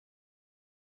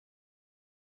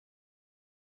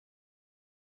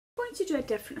going to do a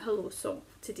different hello song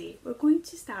today. We're going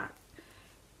to start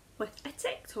with a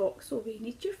tick tock. So we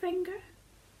need your finger.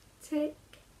 Tick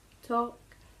tock,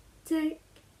 tick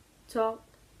tock,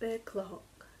 the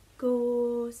clock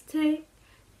goes tick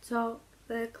tock,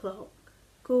 the clock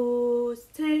goes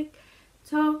tick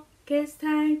tock. It's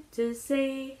time to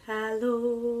say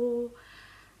hello.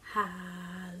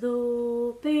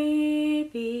 Hello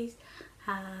babies,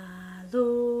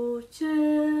 hello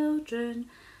children,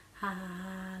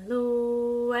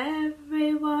 hello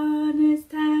everyone. It's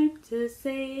time to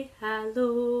say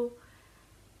hello.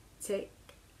 Tick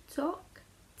tock,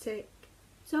 the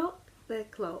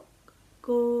clock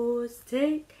goes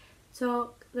tick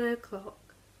tock, the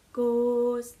clock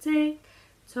goes tick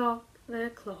tock,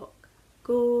 the clock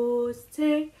goes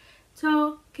tick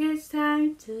tock. It's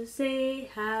time to say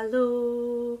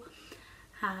hello.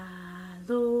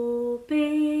 Hello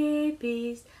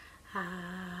babies,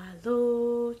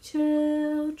 hello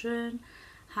children,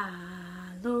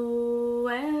 hello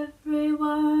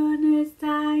everyone. It's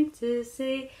time to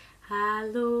say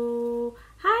hello.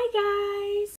 Hi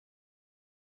guys.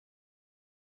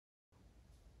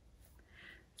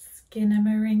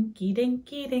 Skinnamarink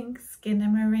dinky dink,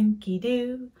 skinnamarink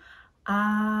doo.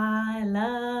 I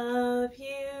love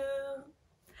you.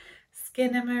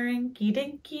 Skinnamarink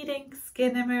dinky dink,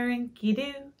 skinnamarink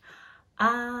doo.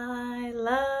 I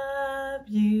love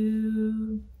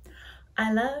you.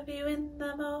 I love you in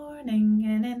the morning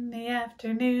and in the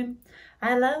afternoon.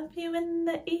 I love you in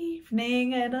the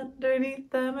evening and underneath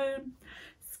the moon.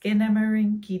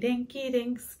 Skinnamarink dinky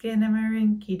dink,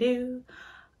 skinnamarink doo.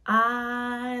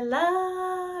 I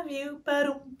love you,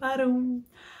 ba-dum, ba-dum.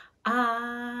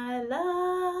 I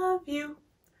love you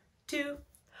too.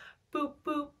 Boop,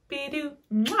 boop, be doo.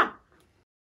 Mwah!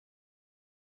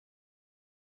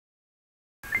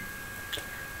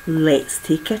 Let's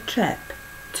take a trip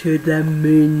to the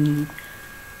moon.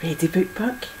 Ready,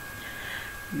 Bookbug?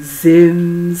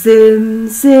 Zoom, zoom,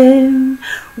 zoom.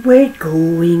 We're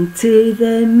going to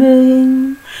the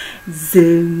moon.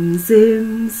 Zoom,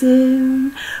 zoom,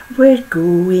 zoom. We're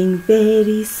going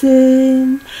very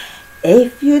soon.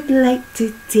 If you'd like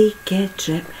to take a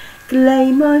trip,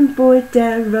 climb on board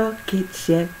a rocket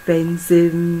ship and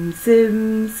zoom,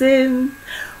 zoom, zoom.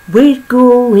 We're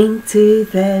going to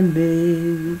the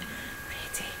moon.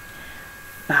 Ready?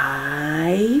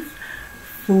 5,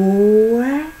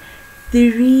 4,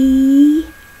 3,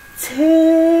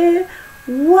 2,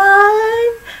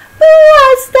 1.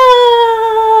 Blast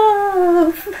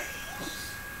off!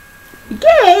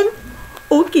 Again?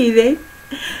 Okay then.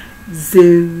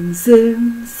 Zoom,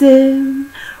 zoom,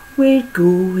 zoom. We're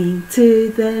going to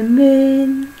the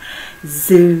moon.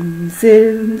 Zoom,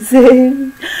 zoom,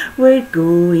 zoom. We're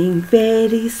going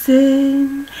very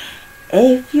soon.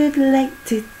 If you'd like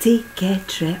to take a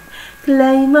trip,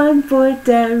 climb on board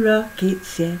a rocket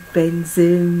ship and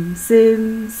zoom,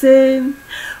 zoom, zoom.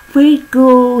 We're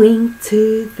going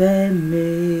to the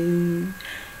moon.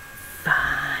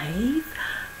 5,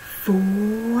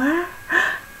 4,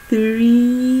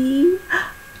 3,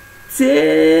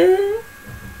 2,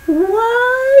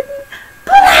 1.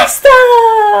 Blast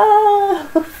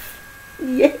off!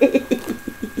 Yay!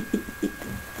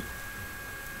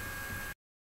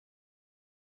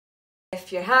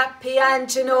 If you're happy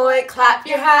and you know it, clap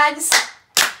your hands.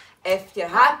 If you're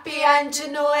happy and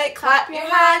you know it, clap your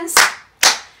hands.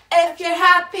 If you're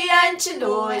happy and you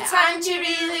know it, and you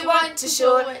really want to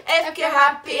show it. If you're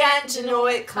happy and you know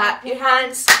it, clap your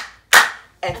hands.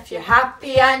 If you're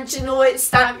happy and you know it,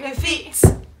 stamp your feet.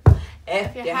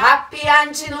 If you're happy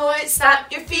and you know it,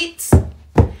 stamp your feet.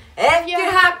 If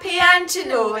you're happy and you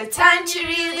know it, and you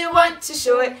really want to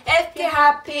show it. If you're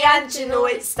happy and you know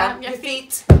it, stamp your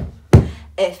feet.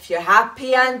 If you're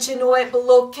happy and you know it,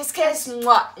 blow kiss kiss,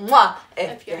 mwah mwah.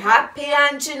 If you're happy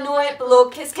and you know it, blow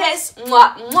kiss kiss,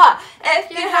 mwah mwah.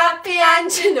 If you're happy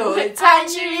and you know it, and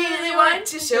you really want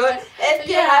to show it. If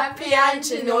you're happy and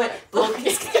you know it, blow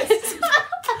kiss kiss.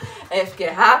 If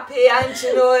you're happy and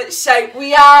you know it, shout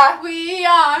we are. We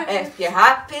are. If you're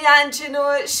happy and you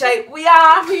know it, shout we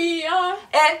are. We are.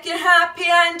 If you're happy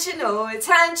and you know it,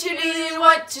 and you really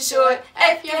want to show it.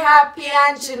 If you're happy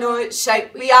and you know it,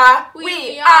 shout we are.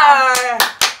 We are.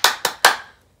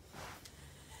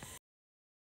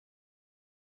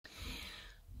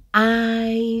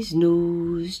 Eyes,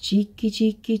 nose, cheeky,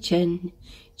 cheeky, chin.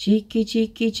 Cheeky,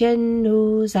 cheeky, chin,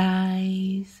 nose,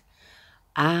 eyes.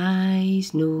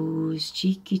 Eyes, nose,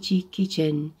 cheeky, cheeky,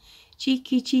 chin.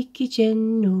 Cheeky, cheeky,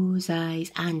 chin, nose,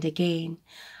 eyes. And again.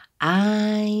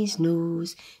 Eyes,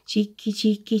 nose, cheeky,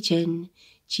 cheeky, chin.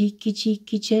 Cheeky,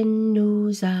 cheeky, chin,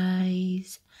 nose,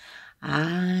 eyes.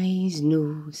 Eyes, eyes,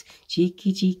 nose,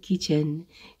 cheeky, cheeky chin,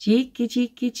 cheeky,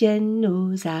 cheeky chin,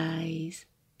 nose, eyes.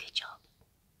 Good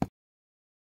job.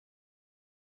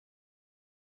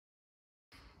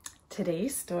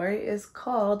 Today's story is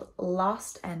called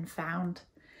Lost and Found,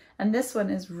 and this one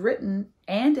is written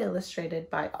and illustrated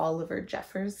by Oliver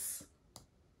Jeffers.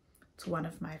 It's one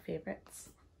of my favorites.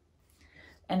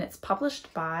 And it's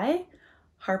published by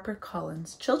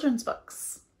HarperCollins Children's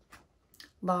Books.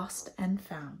 Lost and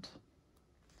Found.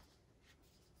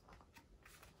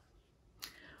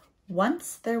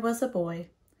 Once there was a boy,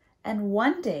 and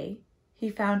one day he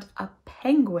found a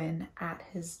penguin at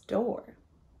his door.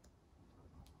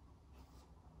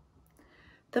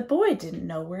 The boy didn't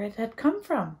know where it had come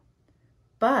from,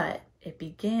 but it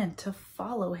began to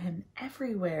follow him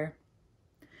everywhere.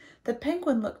 The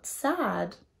penguin looked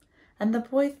sad, and the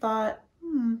boy thought,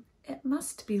 it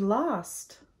must be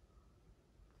lost.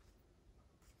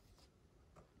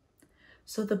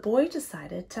 So the boy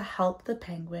decided to help the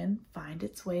penguin find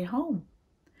its way home.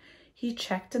 He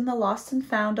checked in the Lost and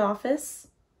Found office,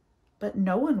 but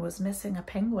no one was missing a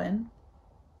penguin.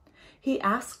 He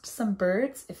asked some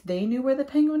birds if they knew where the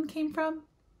penguin came from,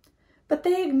 but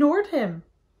they ignored him.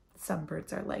 Some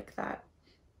birds are like that.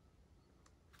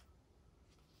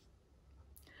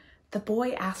 The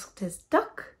boy asked his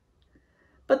duck,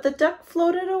 but the duck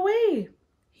floated away.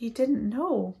 He didn't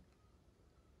know.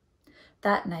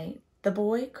 That night, the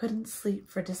boy couldn't sleep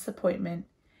for disappointment.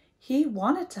 He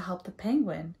wanted to help the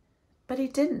penguin, but he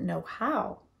didn't know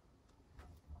how.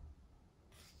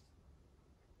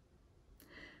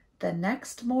 The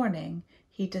next morning,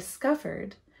 he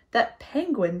discovered that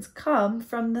penguins come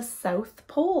from the South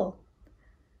Pole.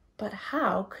 But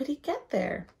how could he get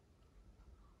there?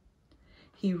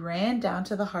 He ran down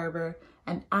to the harbor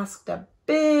and asked a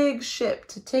big ship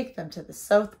to take them to the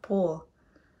South Pole.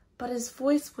 But his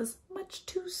voice was much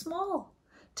too small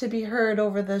to be heard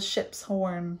over the ship's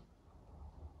horn.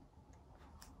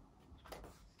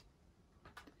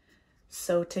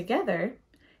 So together,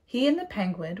 he and the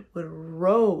penguin would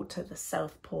row to the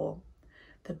South Pole.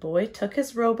 The boy took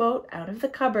his rowboat out of the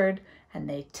cupboard and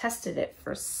they tested it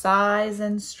for size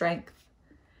and strength.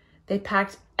 They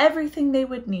packed everything they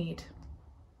would need,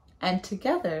 and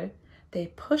together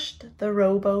they pushed the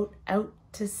rowboat out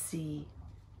to sea.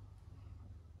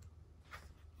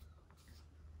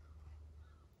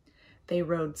 They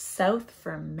rowed south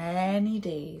for many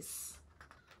days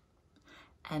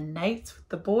and nights with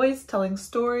the boys telling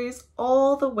stories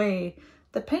all the way.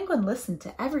 The penguin listened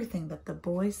to everything that the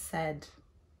boys said.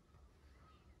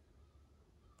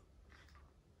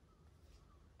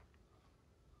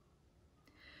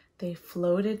 They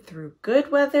floated through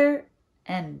good weather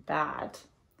and bad.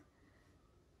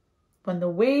 When the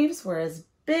waves were as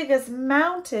big as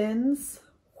mountains,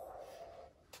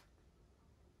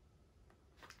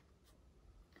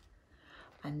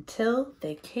 until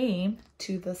they came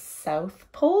to the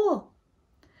South Pole.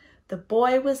 The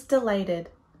boy was delighted,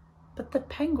 but the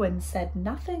penguin said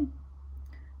nothing.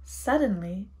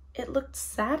 Suddenly, it looked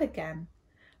sad again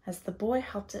as the boy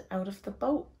helped it out of the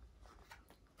boat.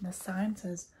 The sign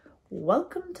says,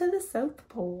 "Welcome to the South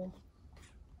Pole."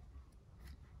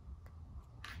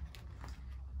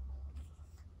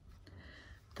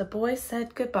 The boy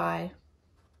said goodbye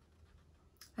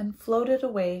and floated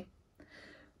away.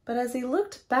 But as he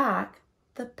looked back,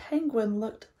 the penguin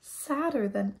looked sadder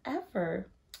than ever.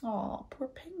 Aw, poor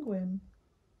penguin.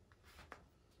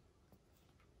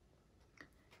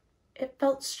 It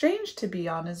felt strange to be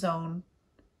on his own,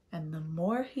 and the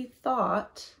more he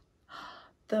thought,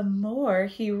 the more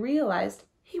he realized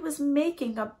he was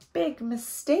making a big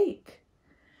mistake.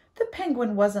 The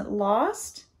penguin wasn't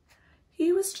lost.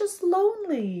 He was just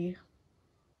lonely.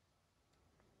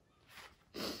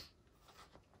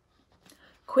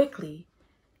 Quickly,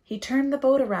 he turned the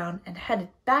boat around and headed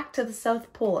back to the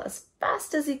South Pole as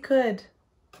fast as he could.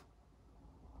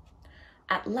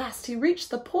 At last he reached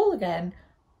the pole again,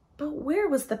 but where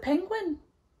was the penguin?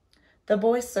 The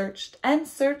boy searched and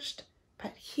searched,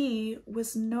 but he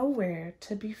was nowhere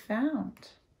to be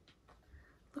found.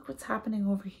 Look what's happening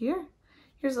over here.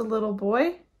 Here's a little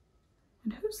boy.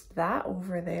 And who's that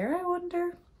over there, I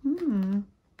wonder?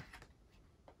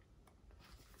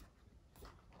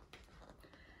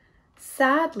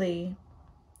 Sadly,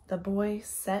 the boy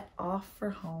set off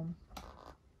for home.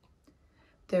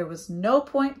 There was no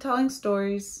point telling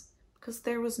stories because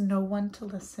there was no one to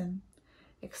listen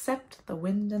except the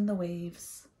wind and the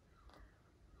waves.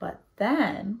 But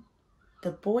then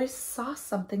the boy saw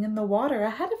something in the water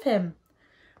ahead of him.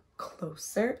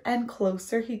 Closer and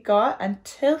closer he got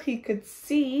until he could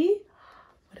see.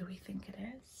 What do we think it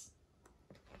is?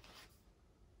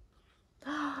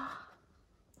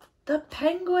 The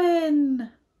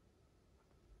penguin!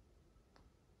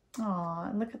 Aw,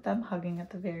 and look at them hugging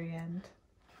at the very end.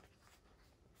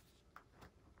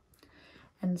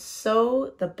 And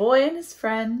so the boy and his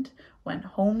friend went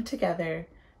home together,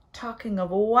 talking of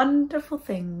wonderful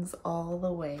things all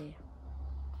the way.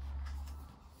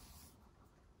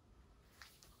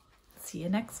 See you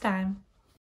next time.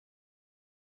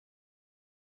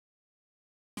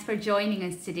 Thanks for joining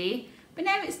us today. But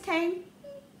now it's time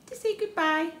to say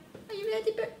goodbye. Are you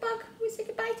ready, Bookbug? We'll say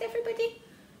goodbye to everybody.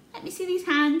 Let me see these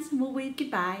hands and we'll wave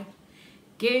goodbye.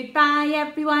 Goodbye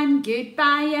everyone,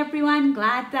 goodbye everyone,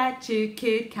 glad that you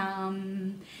could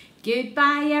come.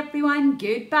 Goodbye everyone,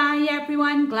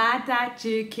 glad that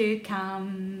you could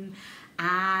come.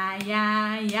 I'm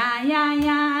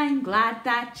glad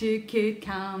that you could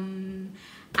come.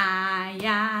 I'm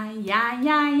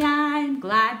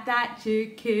glad that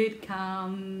you could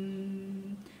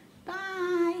come.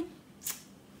 Bye.